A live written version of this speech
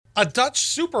A Dutch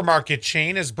supermarket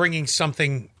chain is bringing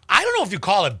something, I don't know if you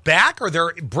call it back or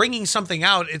they're bringing something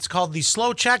out. It's called the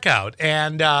slow checkout.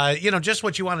 And, just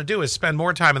what you want to do is spend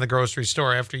more time in the grocery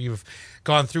store after you've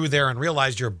gone through there and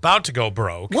realized you're about to go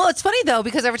broke. Well, it's funny, though,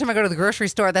 because every time I go to the grocery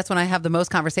store, that's when I have the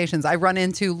most conversations. I run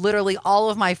into literally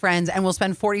all of my friends and we'll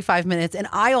spend 45 minutes in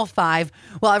aisle 5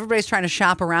 while everybody's trying to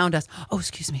shop around us. Oh,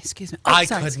 excuse me.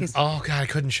 Oh, I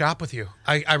couldn't shop with you.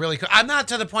 I really could. I'm not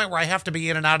to the point where I have to be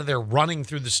in and out of there running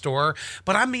through the store,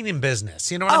 but I'm meaning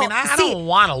business. You know what I mean? I don't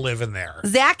want to live in there.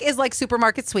 Zach is like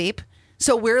supermarket sweep.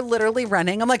 So we're literally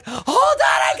running. I'm like, hold on,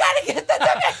 I got to get the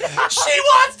tomato. She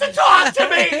wants to talk to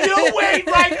me. You wait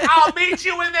I'll meet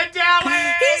you in the deli.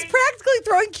 He's practically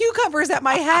throwing cucumbers at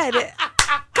my head.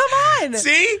 Come on.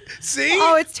 See?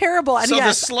 Oh, it's terrible. And so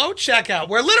the slow checkout,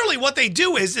 where literally what they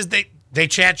do is they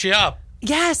chat you up.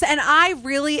 Yes, and I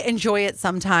really enjoy it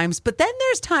sometimes. But then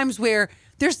there's times where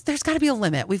there's got to be a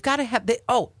limit. We've got to have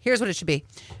here's what it should be.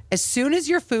 As soon as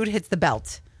your food hits the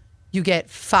belt, you get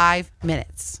 5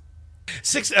 minutes.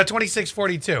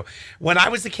 2642. When I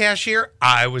was the cashier,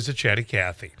 I was a chatty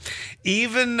Cathy.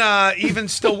 Even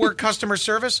still work customer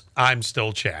service, I'm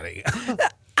still chatty.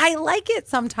 I like it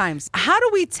sometimes. How do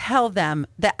we tell them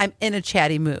that I'm in a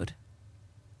chatty mood?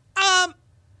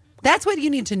 That's what you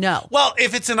need to know. Well,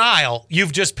 if it's an aisle,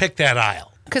 you've just picked that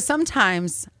aisle. Because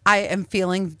sometimes I am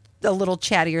feeling a little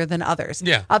chattier than others.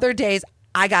 Yeah. Other days,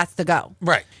 I got to go.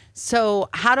 Right. So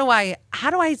how do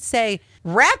I say,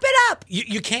 wrap it up?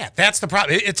 You can't. That's the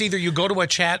problem. It's either you go to a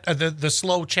chat, the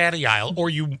slow chatty aisle, or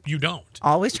you don't.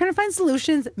 Always trying to find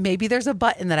solutions. Maybe there's a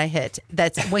button that I hit.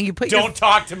 That's when you put don't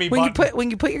talk to me button.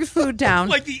 When you put your food down.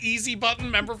 Like the easy button,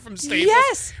 remember from Staples?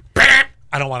 Yes. Bam!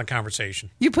 I don't want a conversation.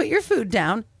 You put your food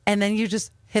down, and then you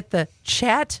just hit the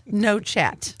chat, no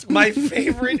chat. My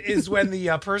favorite is when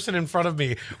the person in front of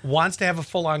me wants to have a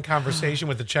full-on conversation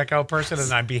with the checkout person,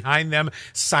 and I'm behind them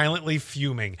silently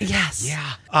fuming. Yes.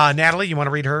 Yeah. Natalie, you want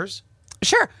to read hers?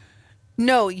 Sure.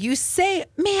 No, you say,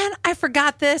 man, I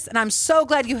forgot this, and I'm so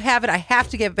glad you have it. I have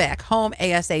to get back home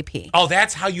ASAP. Oh,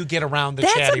 that's how you get around the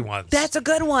chatty ones. That's a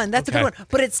good one. That's a good one.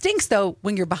 But it stinks, though,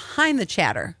 when you're behind the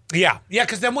chatter. Yeah,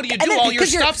 because then what do you do? All your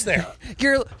stuff's there.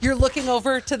 You're looking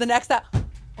over to the next stop.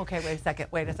 Okay, wait a second.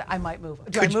 I might move.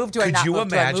 Do I move? Do I not move?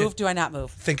 Do I move? Do I not move?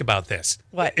 Think about this.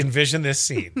 What? Envision this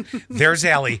scene. There's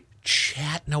Allie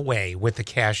chatting away with the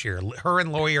cashier. Her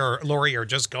and Lori are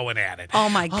just going at it. Oh,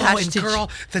 my gosh.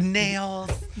 The nails.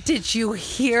 Did you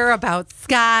hear about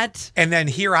Scott? And then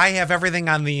here I have everything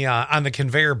on the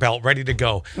conveyor belt ready to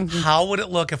go. Mm-hmm. How would it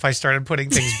look if I started putting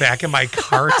things back in my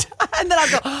cart? And then I'll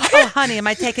go, oh, honey, am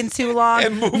I taking too long?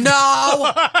 And move.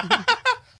 No.